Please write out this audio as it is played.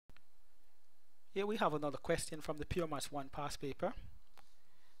Here we have another question from the Pure Maths 1 past paper.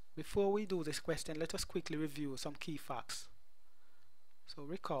 Before we do this question, let us quickly review some key facts. So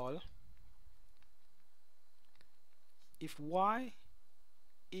recall, if y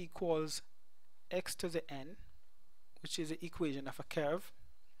equals x to the n, which is the equation of a curve,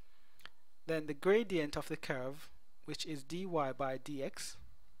 then the gradient of the curve, which is dy by dx,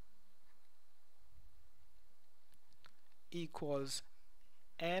 equals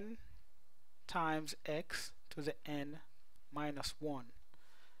n times x to the n minus 1.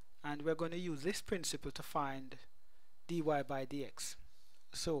 And we're going to use this principle to find dy by dx.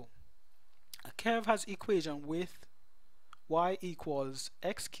 So a curve has equation with y equals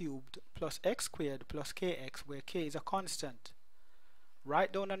x cubed plus x squared plus kx, where k is a constant.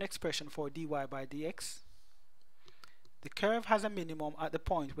 Write down an expression for dy by dx. The curve has a minimum at the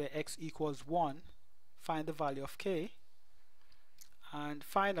point where x equals 1. Find the value of k. And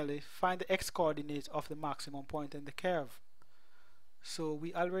finally, find the x coordinate of the maximum point in the curve. So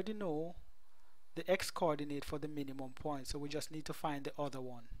we already know the x coordinate for the minimum point, so we just need to find the other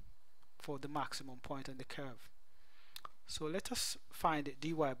one for the maximum point in the curve. So let us find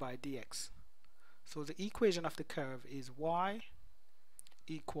dy by dx. So the equation of the curve is y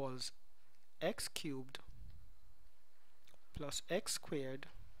equals x cubed plus x squared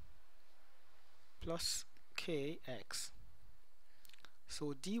plus kx.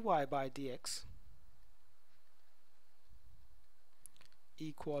 So dy by dx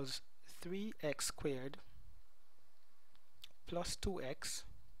equals 3x squared plus 2x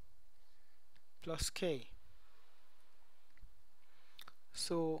plus k.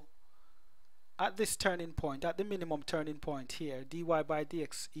 So at this turning point, at the minimum turning point here, dy by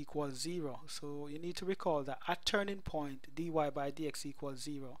dx equals 0. So you need to recall that at turning point, dy by dx equals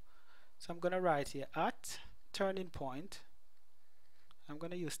 0. So I'm going to write here, at turning point, I'm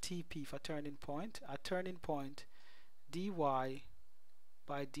going to use TP for turning point. At turning point, dy by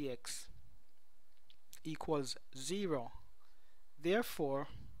dx equals 0. Therefore,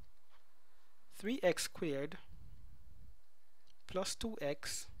 3x squared plus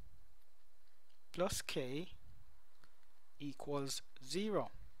 2x plus k equals 0.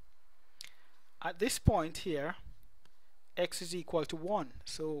 At this point here, x is equal to 1.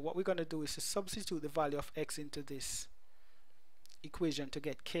 So what we're going to do is to substitute the value of x into this equation to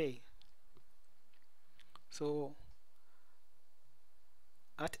get k. So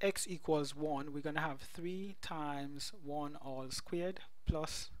at x equals 1, we're going to have 3 times 1 all squared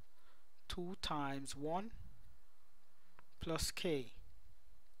plus 2 times 1 plus k.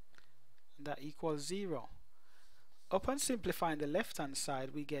 And that equals 0. Upon simplifying the left hand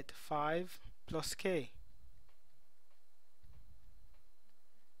side, we get 5 plus k,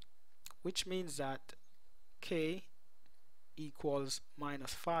 which means that k equals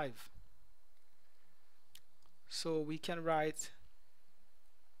minus 5. So we can write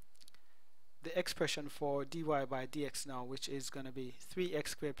the expression for dy by dx now, which is going to be 3x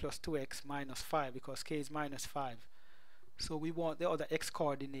squared plus 2x minus 5, because k is minus 5. So we want the other x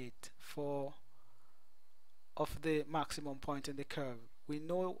coordinate of the maximum point in the curve. We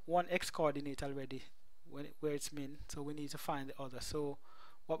know one x coordinate already where it's min, so we need to find the other. So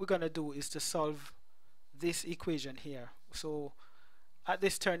what we're going to do is to solve this equation here. So at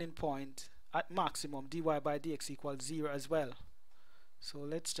this turning point, at maximum, dy by dx equals 0 as well. So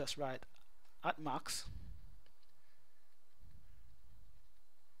let's just write at max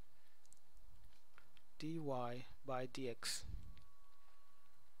dy by dx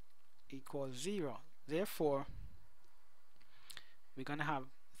equals 0. Therefore, we're going to have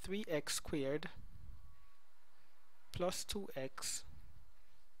 3x squared plus 2x,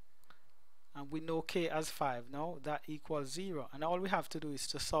 and we know k as 5 now, that equals 0. And all we have to do is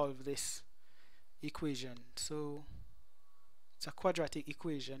to solve this equation. So it's a quadratic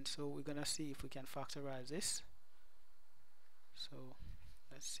equation, so we're going to see if we can factorize this. So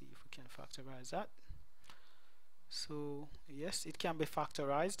let's see if we can factorize that. So yes, it can be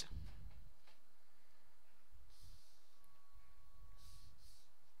factorized.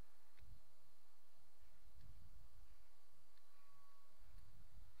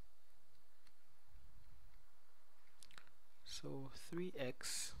 So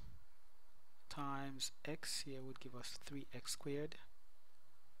 3x times x here would give us 3x squared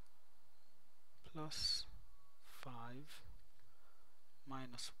plus 5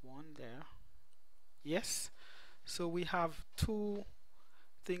 minus 1 there. Yes, so we have two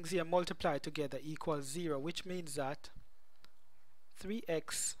things here multiplied together equals 0, which means that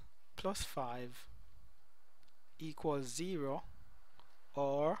 3x plus 5 equals 0,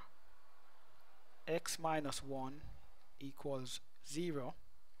 or x minus 1 equals 0.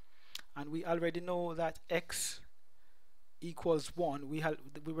 and we already know that x equals 1.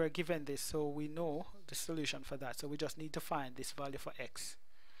 We were given this, so we know the solution for that. So we just need to find this value for x.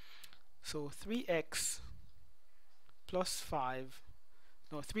 So 3x plus 5,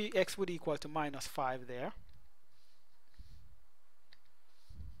 no, 3x would equal to minus 5 there.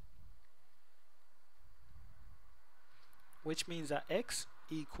 Which means that x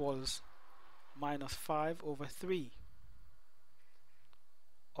equals minus 5 over 3,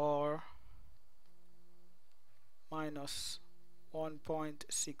 or minus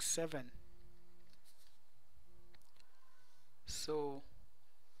 1.67. So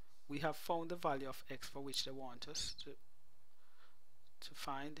we have found the value of x for which they want us to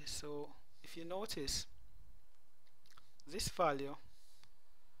find. So if you notice, this value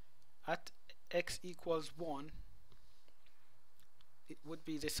at x equals 1, it would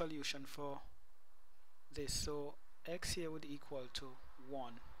be the solution for this. So x here would equal to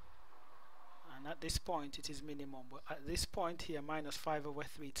 1, and at this point it is minimum, but at this point here minus 5 over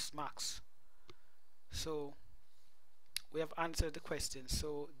 3, it's max. So we have answered the question.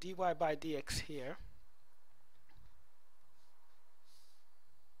 So dy by dx here,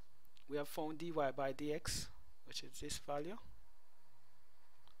 we have found dy by dx, which is this value,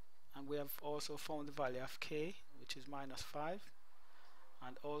 and we have also found the value of k, which is minus 5,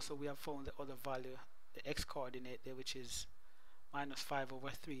 and also we have found the other value, the x coordinate there, which is minus 5 over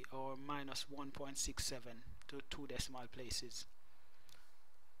 3, or minus 1.67 to 2 decimal places.